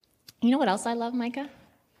You know what else I love, Micah?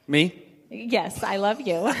 Me? Yes, I love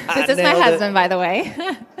you. This is my husband, by the way.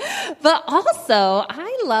 But also,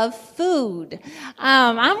 I love food.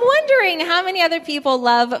 I'm wondering how many other people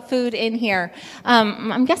love food in here.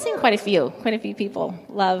 I'm guessing quite a few people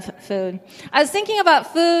love food. I was thinking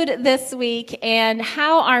about food this week and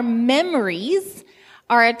how our memories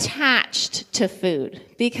are attached to food,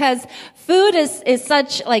 because food is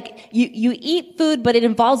such, like, you eat food, but it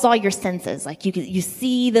involves all your senses. Like you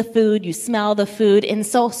see the food, you smell the food, and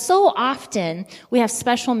so often we have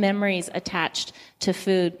special memories attached to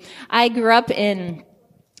food. I grew up in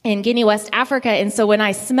Guinea, West Africa, and so when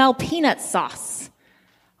I smell peanut sauce,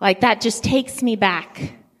 like, that just takes me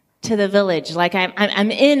back to the village. Like,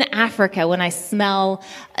 I'm in Africa when I smell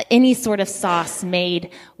any sort of sauce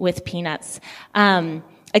made with peanuts.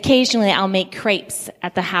 Occasionally I'll make crepes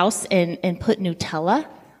at the house and put Nutella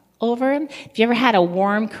over them. Have you ever had a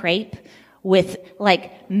warm crepe with,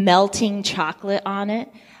 like, melting chocolate on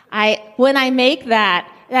it? When I make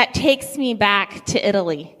that takes me back to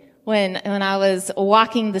Italy. When I was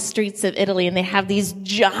walking the streets of Italy, and they have these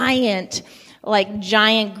giant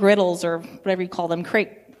griddles, or whatever you call them,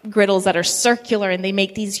 crepe griddles that are circular, and they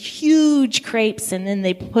make these huge crepes, and then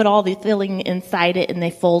they put all the filling inside it and they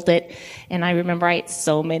fold it. And I remember I ate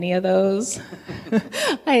so many of those.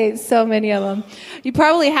 I ate so many of them. You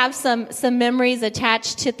probably have some memories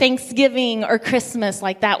attached to Thanksgiving or Christmas,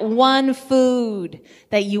 like that one food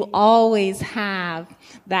that you always have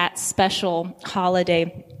that special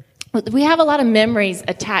holiday. We have a lot of memories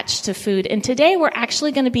attached to food, and today we're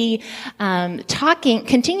actually going to be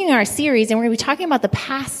continuing our series, and we're going to be talking about the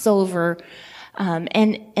Passover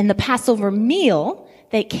and the Passover meal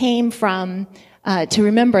that came from to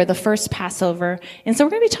remember the first Passover. And so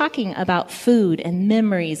we're going to be talking about food and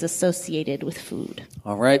memories associated with food.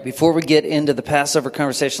 All right. Before we get into the Passover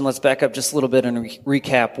conversation, let's back up just a little bit and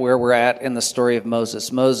recap where we're at in the story of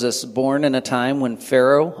Moses. Moses, born in a time when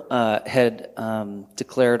Pharaoh had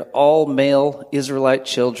declared all male Israelite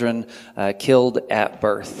children killed at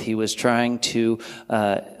birth. He was trying to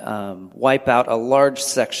wipe out a large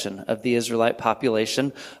section of the Israelite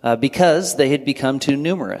population because they had become too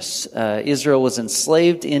numerous. Israel was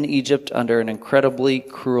enslaved in Egypt under an incredibly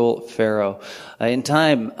cruel Pharaoh. In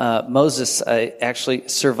time, Moses actually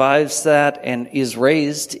survives that and is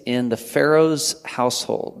raised in the Pharaoh's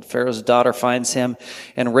household. Pharaoh's daughter finds him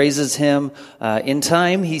and raises him. In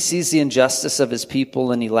time, he sees the injustice of his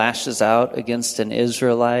people, and he lashes out against an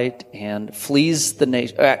Israelite and flees the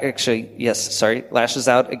nation. Lashes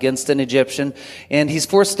out against an Egyptian, and he's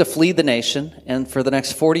forced to flee the nation. And for the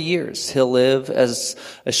next 40 years, he'll live as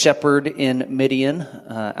a shepherd in Midian,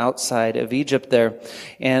 outside of Egypt there,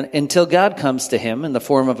 and until God comes to him in the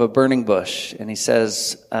form of a burning bush, and he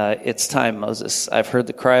says, it's time, Moses. I've heard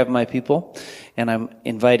the cry of my people, and I'm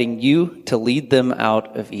inviting you to lead them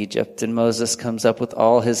out of Egypt. And Moses comes up with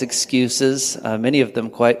all his excuses, many of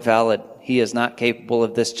them quite valid. He is not capable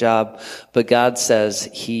of this job, but God says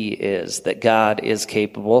he is, that God is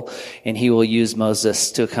capable, and he will use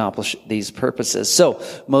Moses to accomplish these purposes. So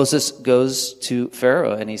Moses goes to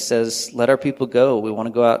Pharaoh, and he says, let our people go. We want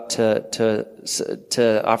to go out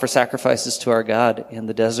to offer sacrifices to our God in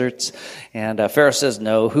the deserts. And Pharaoh says,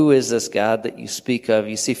 no, who is this God that you speak of?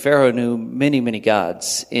 You see, Pharaoh knew many, many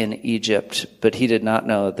gods in Egypt, but he did not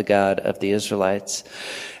know the God of the Israelites.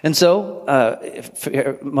 And so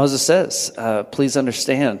Moses says, please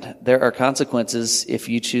understand, there are consequences if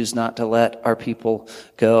you choose not to let our people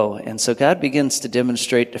go. And so God begins to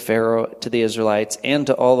demonstrate to Pharaoh, to the Israelites, and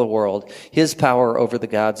to all the world, his power over the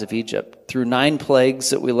gods of Egypt. Through 9 plagues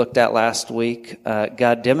that we looked at last week,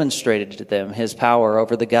 God demonstrated to them his power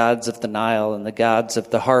over the gods of the Nile and the gods of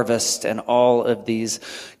the harvest and all of these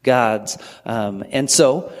gods. And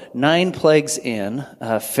so 9 plagues in,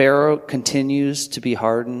 Pharaoh continues to be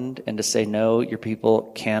hardened and to say, no, your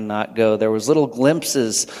people cannot go. There was little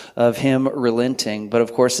glimpses of him relenting, but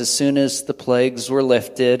of course, as soon as the plagues were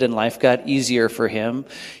lifted and life got easier for him,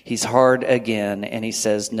 he's hard again, and he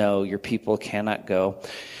says, no, your people cannot go.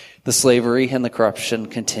 The slavery and the corruption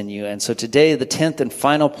continue. And so today, the 10th and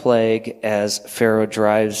final plague as Pharaoh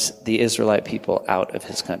drives the Israelite people out of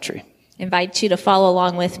his country. I invite you to follow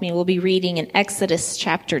along with me. We'll be reading in Exodus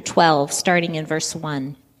chapter 12, starting in verse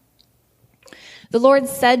 1. The Lord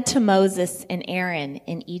said to Moses and Aaron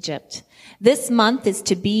in Egypt, this month is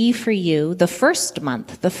to be for you the first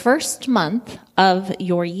month of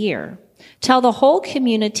your year. Tell the whole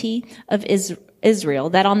community of Israel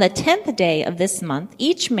that on the 10th day of this month,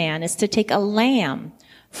 each man is to take a lamb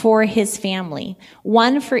for his family,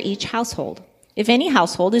 one for each household. If any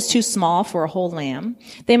household is too small for a whole lamb,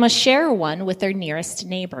 they must share one with their nearest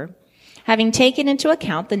neighbor. having taken into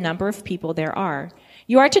account the number of people there are.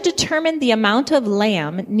 You are to determine the amount of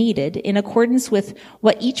lamb needed in accordance with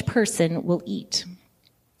what each person will eat.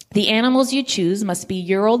 The animals you choose must be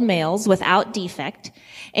year-old males without defect,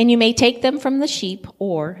 and you may take them from the sheep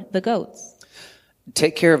or the goats.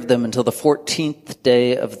 Take care of them until the 14th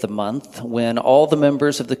day of the month, when all the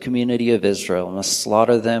members of the community of Israel must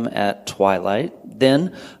slaughter them at twilight.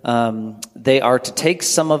 Then they are to take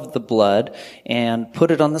some of the blood and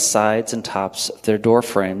put it on the sides and tops of their door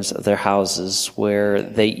frames of their houses where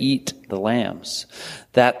they eat the lambs.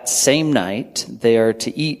 That same night, they are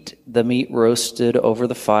to eat the meat roasted over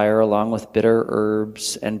the fire along with bitter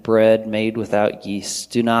herbs and bread made without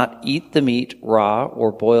yeast. Do not eat the meat raw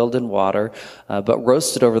or boiled in water, but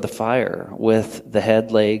roasted over the fire with the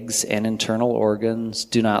head, legs, and internal organs.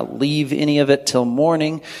 Do not leave any of it till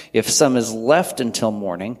morning. If some is left until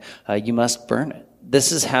morning, you must burn it.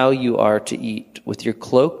 This is how you are to eat, with your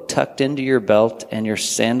cloak tucked into your belt and your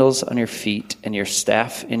sandals on your feet and your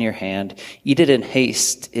staff in your hand. Eat it in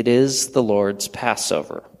haste. It is the Lord's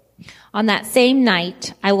Passover. On that same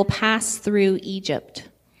night, I will pass through Egypt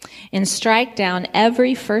and strike down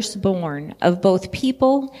every firstborn of both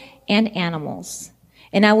people and animals.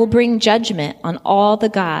 And I will bring judgment on all the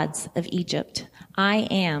gods of Egypt. I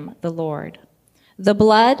am the Lord. The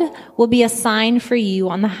blood will be a sign for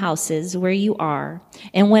you on the houses where you are,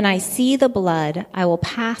 and when I see the blood, I will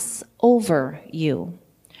pass over you.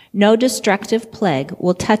 No destructive plague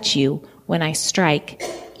will touch you when I strike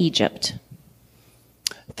Egypt.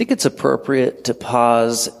 I think it's appropriate to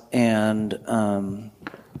pause and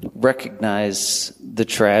recognize the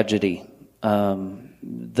tragedy,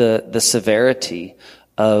 the severity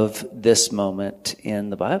of this moment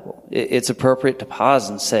in the Bible. It's appropriate to pause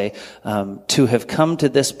and say, to have come to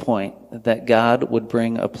this point, that God would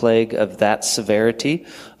bring a plague of that severity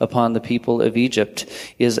upon the people of Egypt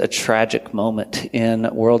is a tragic moment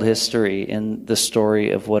in world history, in the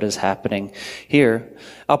story of what is happening here.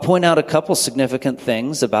 I'll point out a couple significant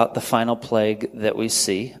things about the final plague that we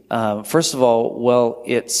see. First of all, well,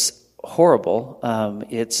 it's horrible.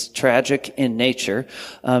 It's tragic in nature.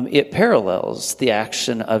 It parallels the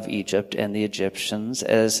action of Egypt and the Egyptians,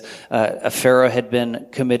 as a pharaoh had been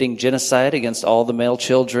committing genocide against all the male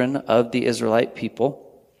children of the Israelite people.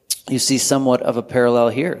 You see somewhat of a parallel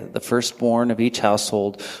here. The firstborn of each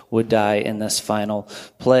household would die in this final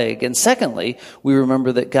plague. And secondly, we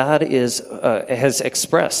remember that God has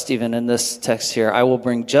expressed, even in this text here, I will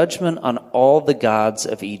bring judgment on all the gods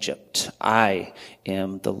of Egypt. I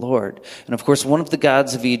am the Lord. And of course, one of the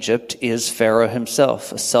gods of Egypt is Pharaoh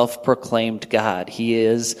himself, a self-proclaimed god. He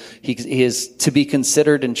is to be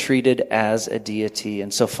considered and treated as a deity.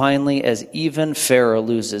 And so finally, as even Pharaoh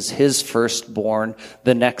loses his firstborn,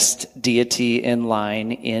 the next deity in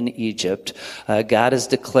line in Egypt, God is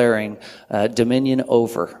declaring dominion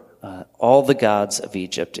over all the gods of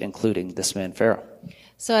Egypt, including this man Pharaoh.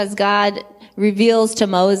 So as God reveals to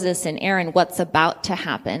Moses and Aaron what's about to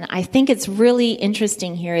happen, I think it's really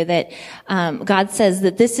interesting here that God says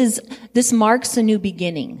that this marks a new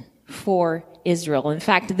beginning for Israel. In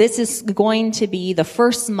fact, this is going to be the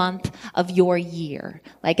first month of your year.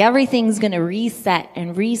 Like everything's going to reset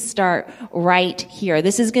and restart right here.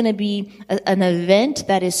 This is going to be an event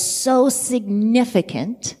that is so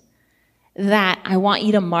significant that I want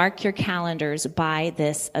you to mark your calendars by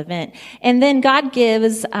this event. And then God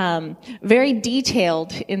gives very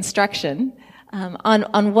detailed instruction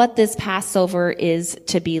on what this Passover is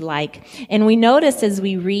to be like. And we notice as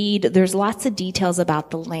we read, there's lots of details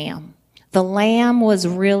about the lamb. The lamb was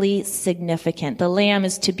really significant. The lamb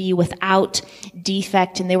is to be without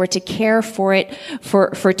defect, and they were to care for it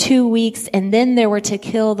for 2 weeks, and then they were to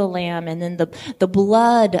kill the lamb, and then the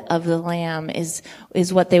blood of the lamb is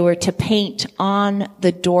what they were to paint on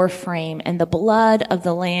the door frame, and the blood of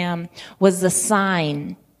the lamb was the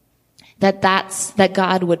sign that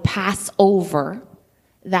God would pass over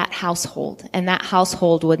that household, and that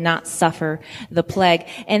household would not suffer the plague.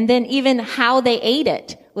 And then even how they ate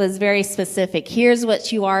it was very specific. Here's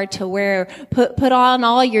what you are to wear. Put on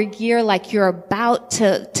all your gear like you're about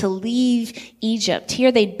to leave Egypt.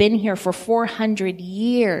 Here they'd been here for 400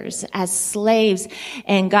 years as slaves.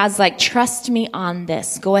 And God's like, trust me on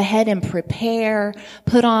this. Go ahead and prepare.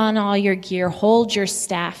 Put on all your gear. Hold your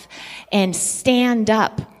staff and stand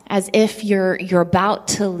up as if you're about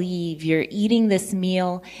to leave. You're eating this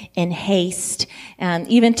meal in haste.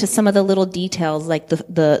 Even to some of the little details, like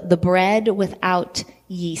the bread without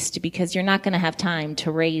yeast, because you're not going to have time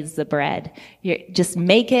to raise the bread. You just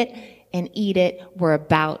make it and eat it. We're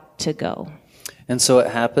about to go. And so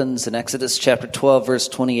it happens in Exodus chapter 12, verse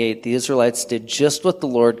 28, the Israelites did just what the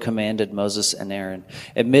Lord commanded Moses and Aaron.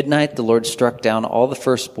 At midnight, the Lord struck down all the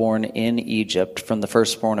firstborn in Egypt, from the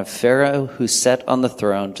firstborn of Pharaoh who sat on the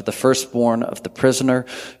throne to the firstborn of the prisoner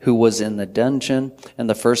who was in the dungeon, and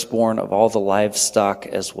the firstborn of all the livestock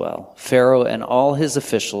as well. Pharaoh and all his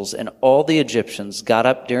officials and all the Egyptians got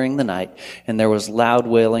up during the night, and there was loud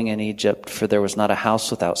wailing in Egypt, for there was not a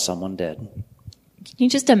house without someone dead. Can you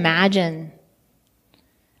just imagine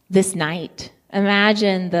this night?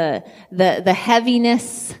 Imagine the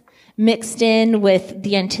heaviness mixed in with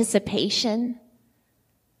the anticipation.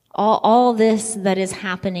 All this that is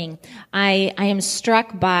happening. I am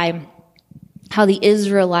struck by how the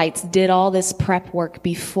Israelites did all this prep work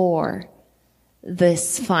before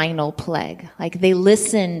this final plague. Like, they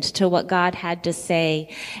listened to what God had to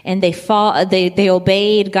say, and they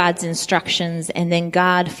obeyed God's instructions, and then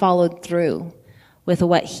God followed through with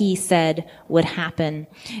what he said would happen.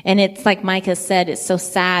 And it's like Micah said, it's so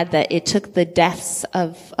sad that it took the deaths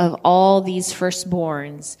of all these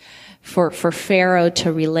firstborns for Pharaoh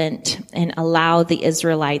to relent and allow the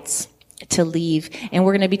Israelites to leave. And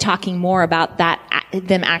we're going to be talking more about that,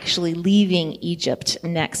 them actually leaving Egypt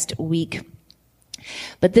next week.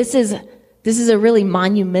 But this is a really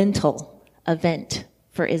monumental event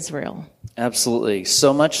for Israel. Absolutely.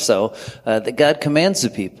 So much so that God commands the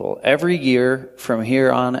people every year from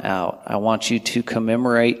here on out, I want you to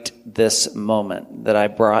commemorate this moment that I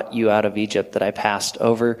brought you out of Egypt, that I passed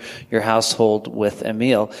over your household with a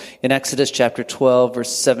meal. In Exodus chapter 12,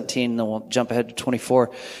 verse 17, then we'll jump ahead to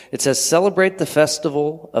 24, it says, "Celebrate the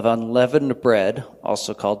festival of unleavened bread,"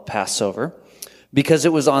 also called Passover, "because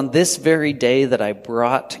it was on this very day that I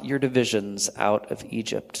brought your divisions out of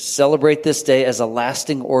Egypt. Celebrate this day as a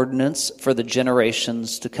lasting ordinance for the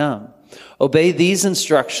generations to come. Obey these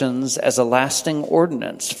instructions as a lasting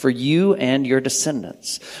ordinance for you and your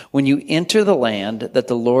descendants. When you enter the land that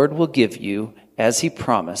the Lord will give you, as he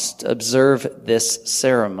promised, observe this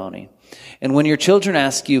ceremony. And when your children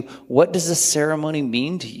ask you, 'What does this ceremony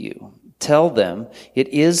mean to you?' tell them, it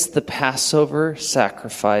is the Passover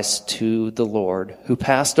sacrifice to the Lord, who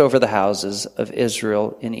passed over the houses of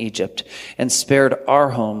Israel in Egypt and spared our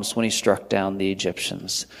homes when he struck down the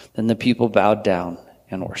Egyptians." Then the people bowed down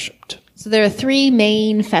and worshiped. So there are three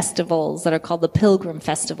main festivals that are called the pilgrim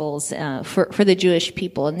festivals for the Jewish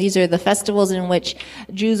people. And these are the festivals in which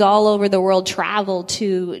Jews all over the world travel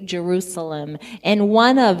to Jerusalem. And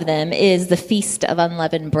one of them is the Feast of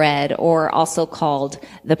Unleavened Bread, or also called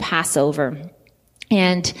the Passover.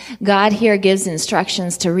 And God here gives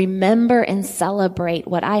instructions to remember and celebrate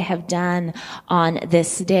what I have done on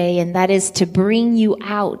this day. And that is to bring you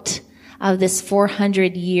out of this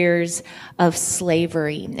 400 years of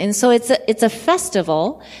slavery. And so it's a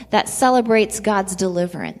festival that celebrates God's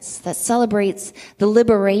deliverance, that celebrates the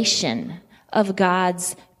liberation of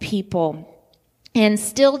God's people. And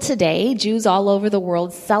still today, Jews all over the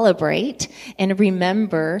world celebrate and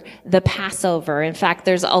remember the Passover. In fact,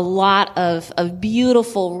 there's a lot of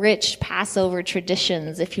beautiful, rich Passover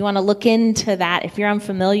traditions. If you want to look into that, if you're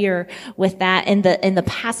unfamiliar with that, and the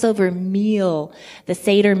Passover meal, the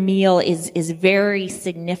Seder meal is very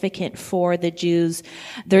significant for the Jews.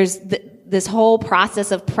 There's this whole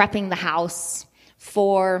process of prepping the house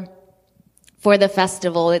for the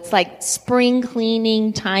festival. It's like spring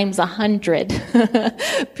cleaning times 100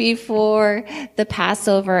 before the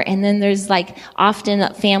Passover. And then there's like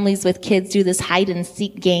often families with kids do this hide and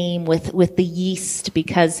seek game with the yeast,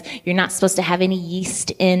 because you're not supposed to have any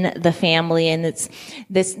yeast in the family. And it's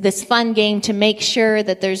this fun game to make sure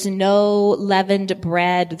that there's no leavened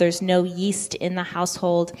bread, there's no yeast in the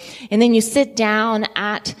household. And then you sit down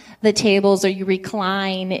at the tables, or you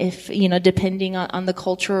recline, if, depending on the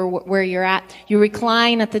culture where you're at. You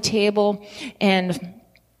recline at the table, and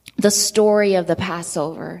the story of the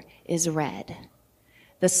Passover is read.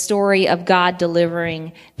 The story of God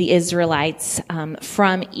delivering the Israelites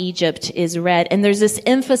from Egypt is read. And there's this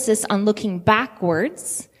emphasis on looking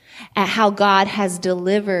backwards at how God has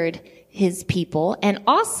delivered his people. And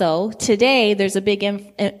also today there's a big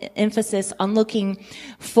emphasis on looking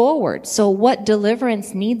forward. So what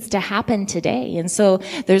deliverance needs to happen today? And so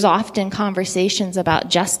there's often conversations about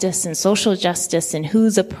justice and social justice and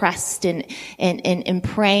who's oppressed, and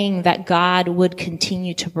praying that God would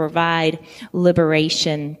continue to provide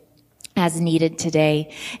liberation as needed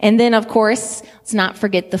today. And then, of course, let's not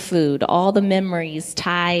forget the food, all the memories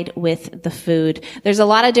tied with the food. There's a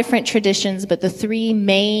lot of different traditions, but the three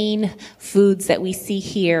main foods that we see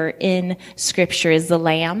here in Scripture is the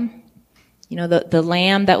lamb, The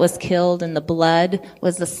lamb that was killed and the blood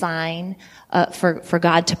was the sign for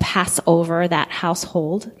God to pass over that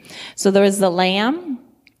household. So there was the lamb,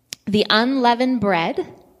 the unleavened bread,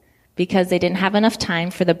 because they didn't have enough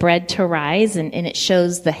time for the bread to rise, and it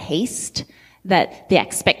shows the haste, that the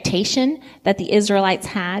expectation that the Israelites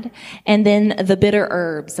had, and then the bitter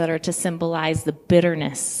herbs that are to symbolize the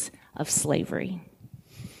bitterness of slavery.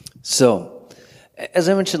 So, as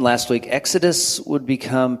I mentioned last week, Exodus would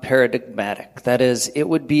become paradigmatic. That is, it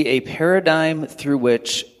would be a paradigm through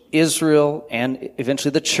which Israel and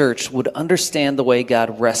eventually the church would understand the way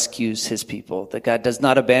God rescues his people, that God does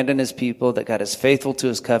not abandon his people, that God is faithful to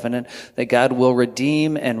his covenant, that God will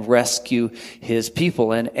redeem and rescue his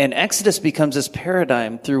people. And Exodus becomes this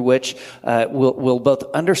paradigm through which we'll both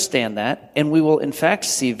understand that, and we will in fact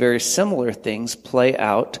see very similar things play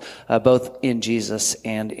out both in Jesus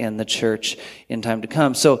and in the church in time to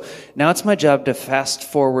come. So now it's my job to fast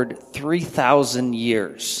forward 3,000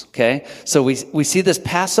 years, okay? So we see this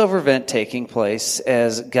Passover event taking place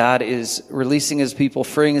as God is releasing his people,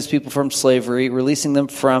 freeing his people from slavery, releasing them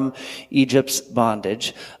from Egypt's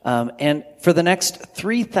bondage. And for the next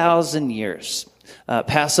 3,000 years,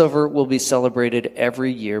 Passover will be celebrated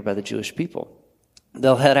every year by the Jewish people.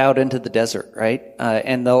 They'll head out into the desert, right?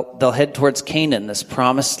 And they'll head towards Canaan, this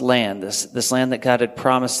promised land, this land that God had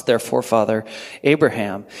promised their forefather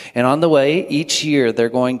Abraham. And on the way, each year they're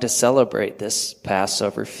going to celebrate this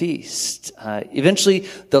Passover feast. Eventually,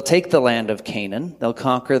 they'll take the land of Canaan, they'll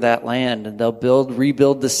conquer that land, and they'll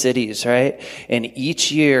rebuild the cities, right? And each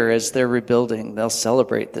year, as they're rebuilding, they'll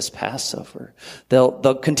celebrate this Passover.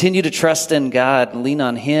 They'll continue to trust in God and lean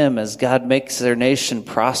on him as God makes their nation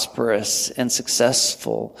prosperous and successful.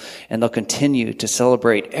 And they'll continue to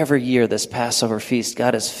celebrate every year this Passover feast.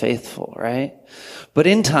 God is faithful, right? But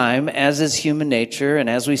in time, as is human nature, and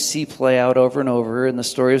as we see play out over and over in the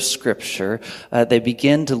story of Scripture, they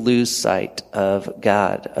begin to lose sight of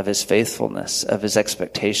God, of his faithfulness, of his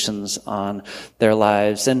expectations on their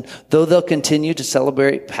lives. And though they'll continue to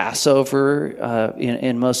celebrate Passover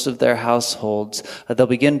in most of their households, they'll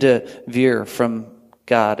begin to veer from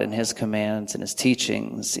God and his commands and his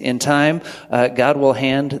teachings. In time, God will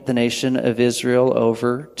hand the nation of Israel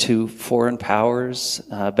over to foreign powers.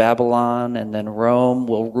 Babylon and then Rome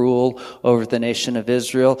will rule over the nation of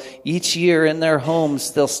Israel. Each year in their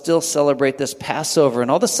homes, they'll still celebrate this Passover.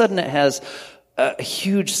 And all of a sudden it has a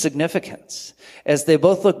huge significance as they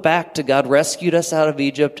both look back to God rescued us out of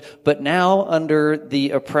Egypt, but now under the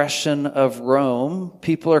oppression of Rome,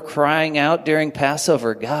 people are crying out during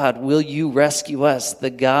Passover, God, will you rescue us? The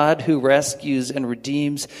God who rescues and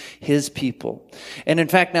redeems his people. And in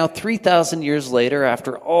fact, now 3,000 years later,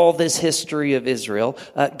 after all this history of Israel,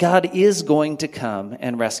 God is going to come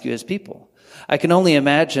and rescue his people. I can only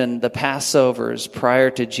imagine the Passovers prior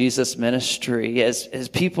to Jesus' ministry as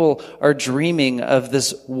people are dreaming of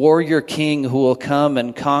this warrior king who will come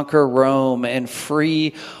and conquer Rome and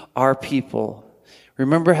free our people.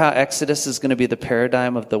 Remember how Exodus is going to be the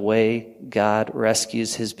paradigm of the way God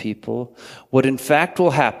rescues his people? What in fact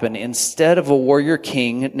will happen, instead of a warrior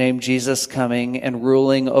king named Jesus coming and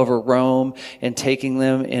ruling over Rome and taking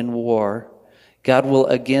them in war, God will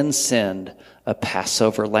again send a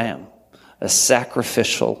Passover lamb. A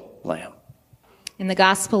sacrificial lamb. In the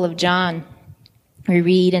Gospel of John, we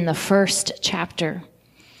read in the first chapter,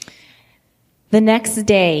 the next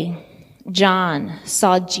day, John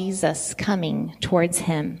saw Jesus coming towards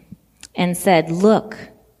him and said, "Look,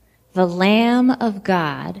 the Lamb of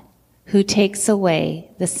God who takes away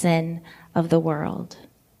the sin of the world.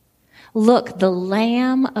 Look, the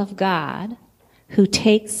Lamb of God who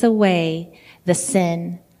takes away the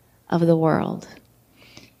sin of the world."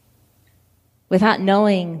 Without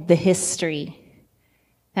knowing the history,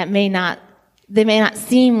 they may not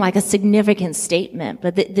seem like a significant statement,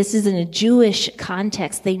 but this is in a Jewish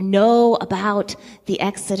context. They know about the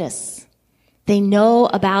Exodus. They know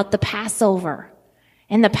about the Passover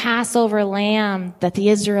and the Passover lamb that the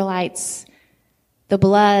Israelites, the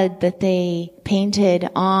blood that they painted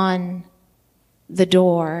on the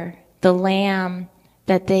door, the lamb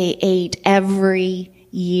that they ate every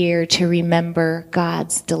year to remember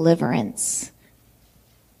God's deliverance.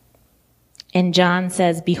 And John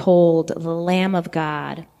says, "Behold, the Lamb of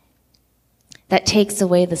God that takes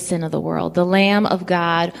away the sin of the world." The Lamb of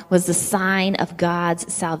God was the sign of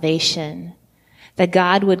God's salvation, that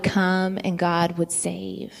God would come and God would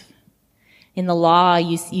save. In the law,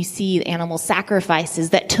 you see animal sacrifices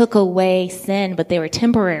that took away sin, but they were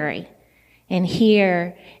temporary. And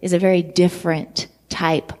here is a very different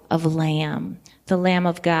type of lamb, the Lamb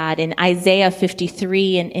of God. In Isaiah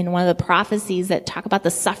 53, in one of the prophecies that talk about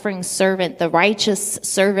the suffering servant, the righteous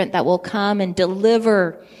servant that will come and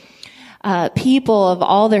deliver people of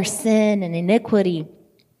all their sin and iniquity,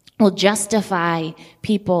 will justify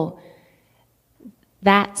people.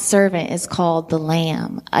 That servant is called the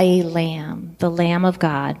Lamb, a Lamb. The Lamb of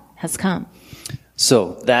God has come.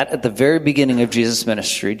 So that at the very beginning of Jesus'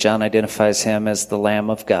 ministry, John identifies him as the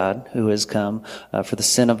Lamb of God who has come for the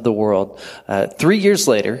sin of the world. 3 years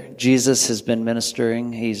later, Jesus has been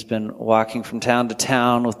ministering. He's been walking from town to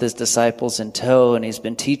town with his disciples in tow, and he's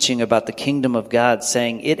been teaching about the kingdom of God,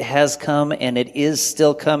 saying it has come and it is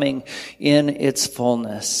still coming in its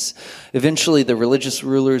fullness. Eventually, the religious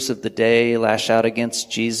rulers of the day lash out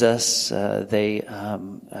against Jesus. They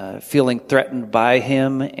feeling threatened by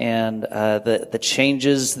him and the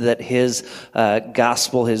changes that his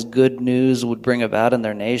gospel, his good news would bring about in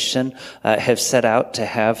their nation, have set out to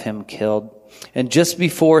have him killed. And just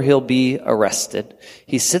before he'll be arrested,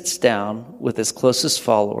 he sits down with his closest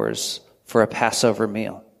followers for a Passover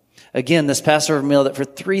meal. Again, this Passover meal that for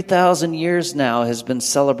 3,000 years now has been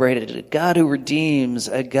celebrated. A God who redeems,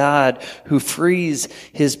 a God who frees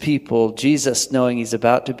his people. Jesus, knowing he's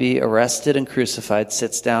about to be arrested and crucified,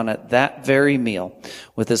 sits down at that very meal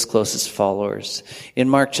with his closest followers. In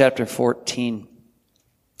Mark chapter 14,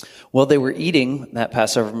 while they were eating that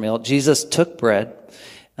Passover meal, Jesus took bread,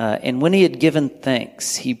 and when he had given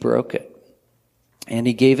thanks, he broke it. And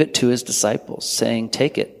he gave it to his disciples, saying,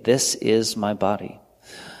 "Take it, this is my body."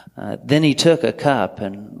 Then he took a cup,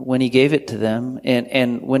 and when he gave it to them,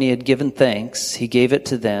 and when he had given thanks, he gave it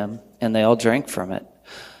to them, and they all drank from it.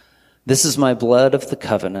 "This is my blood of the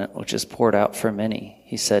covenant, which is poured out for many,"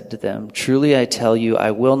 he said to them. "Truly I tell you,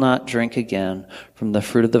 I will not drink again from the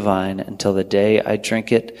fruit of the vine until the day I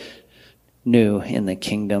drink it new in the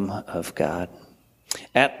kingdom of God."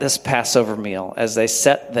 At this Passover meal, as they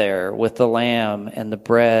sat there with the lamb and the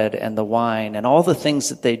bread and the wine and all the things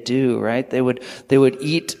that they do, right? They would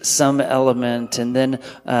eat some element, and then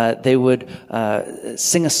they would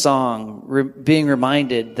sing a song, being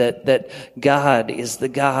reminded that God is the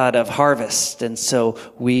God of harvest, and so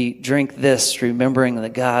we drink this, remembering the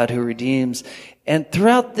God who redeems. And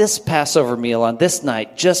throughout this Passover meal, on this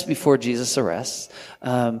night, just before Jesus' arrest,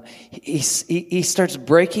 he starts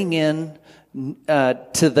breaking in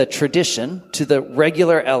to the tradition, to the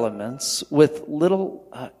regular elements, with little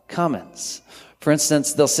comments. For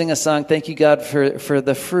instance, they'll sing a song, "Thank you, God, for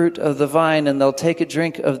the fruit of the vine," and they'll take a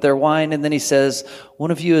drink of their wine, and then he says,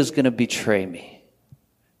 "One of you is going to betray me,"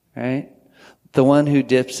 right? The one who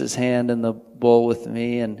dips his hand in the bowl with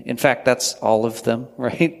me. And in fact, that's all of them,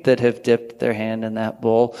 right, that have dipped their hand in that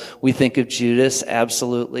bowl. We think of Judas,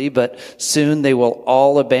 absolutely, but soon they will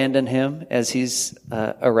all abandon him as he's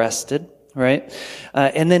arrested. Right?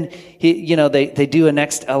 And then they do a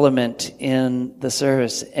next element in the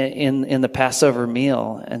service, in the Passover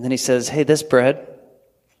meal. And then he says, "Hey, this bread,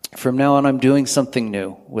 from now on, I'm doing something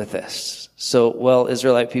new with this." So, well,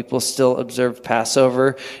 Israelite people still observe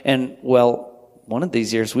Passover, and one of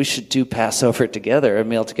these years we should do Passover together, a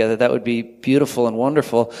meal together. That would be beautiful and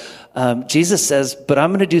wonderful. Jesus says, but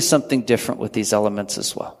I'm going to do something different with these elements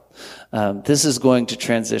as well. This is going to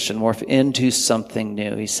morph into something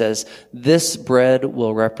new. He says, this bread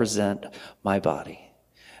will represent my body.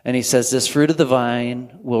 And he says, this fruit of the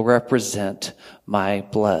vine will represent my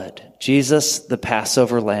blood. Jesus, the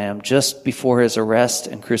Passover lamb, just before his arrest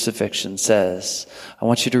and crucifixion, says, I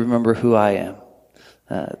want you to remember who I am.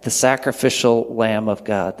 The sacrificial Lamb of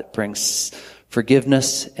God that brings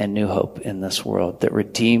forgiveness and new hope in this world, that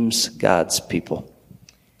redeems God's people.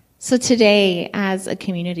 So today, as a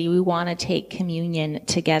community, we want to take communion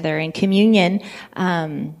together. And communion,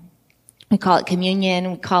 we call it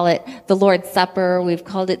communion, we call it the Lord's Supper, we've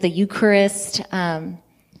called it the Eucharist.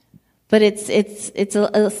 But it's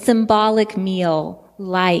a symbolic meal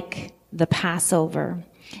like the Passover.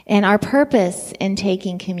 And our purpose in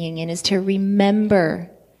taking communion is to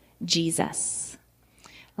remember Jesus.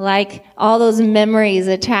 Like all those memories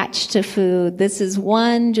attached to food, this is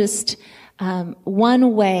one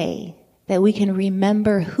way that we can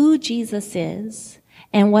remember who Jesus is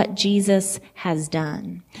and what Jesus has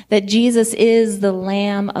done. That Jesus is the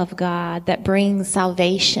Lamb of God that brings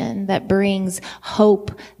salvation, that brings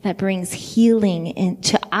hope, that brings healing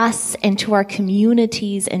into us and to our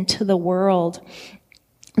communities and to the world.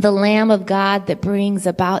 The Lamb of God that brings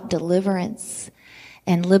about deliverance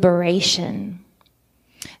and liberation.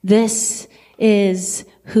 This is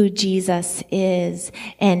who Jesus is,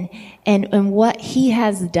 and what he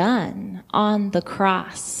has done on the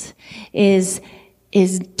cross is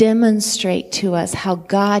demonstrate to us how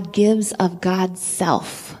God gives of God's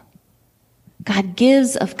self God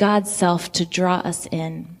gives of God's self to draw us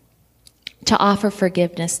in, to offer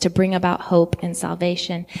forgiveness, to bring about hope and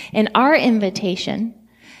salvation. And our invitation,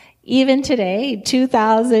 even today,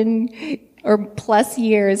 2,000 or plus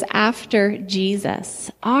years after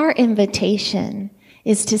Jesus, our invitation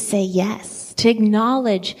is to say yes, to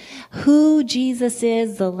acknowledge who Jesus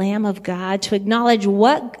is, the Lamb of God, to acknowledge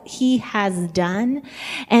what he has done,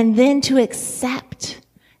 and then to accept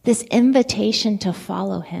this invitation to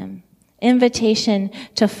follow him. Invitation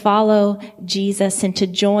to follow Jesus and to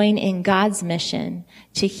join in God's mission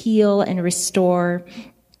to heal and restore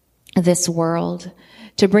this world,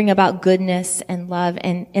 to bring about goodness and love.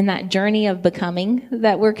 And in that journey of becoming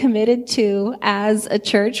that we're committed to as a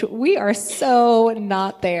church, we are so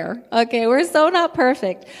not there. Okay, we're so not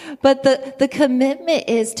perfect. But the commitment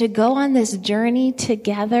is to go on this journey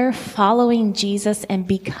together, following Jesus and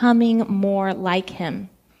becoming more like him.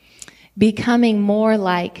 Becoming more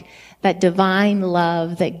like that divine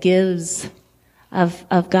love that gives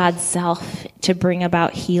of God's self to bring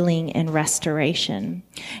about healing and restoration.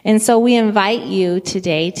 And so we invite you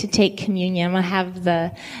today to take communion. I'm going to have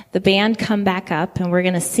the band come back up, and we're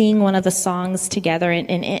going to sing one of the songs together.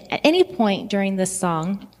 And at any point during this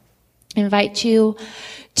song, I invite you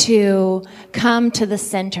to come to the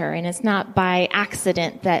center. And it's not by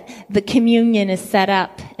accident that the communion is set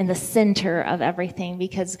up in the center of everything,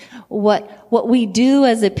 because what we do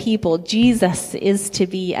as a people, Jesus is to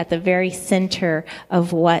be at the very center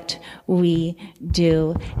of what we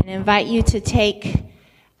do. And I invite you to take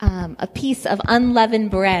a piece of unleavened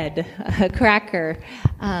bread, a cracker,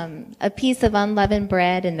 a piece of unleavened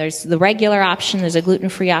bread, and there's the regular option, there's a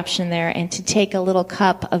gluten-free option there, and to take a little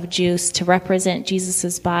cup of juice to represent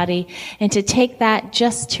Jesus' body, and to take that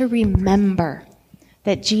just to remember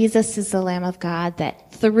that Jesus is the Lamb of God,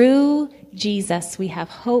 that through Jesus we have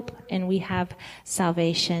hope and we have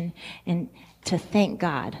salvation, and to thank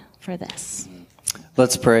God for this.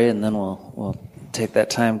 Let's pray, and then we'll take that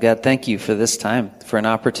time. God, thank you for this time, for an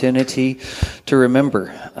opportunity to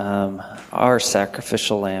remember our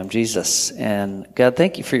sacrificial lamb, Jesus. And God,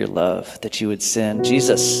 thank you for your love, that you would send.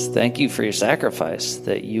 Jesus, thank you for your sacrifice,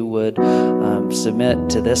 that you would submit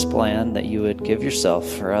to this plan, that you would give yourself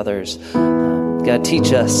for others. God,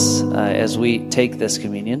 teach us as we take this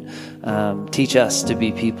communion, teach us to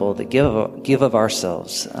be people that give of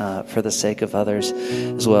ourselves for the sake of others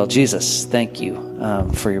as well. Jesus, thank you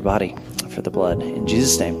for your body, for the blood. In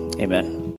Jesus' name, amen.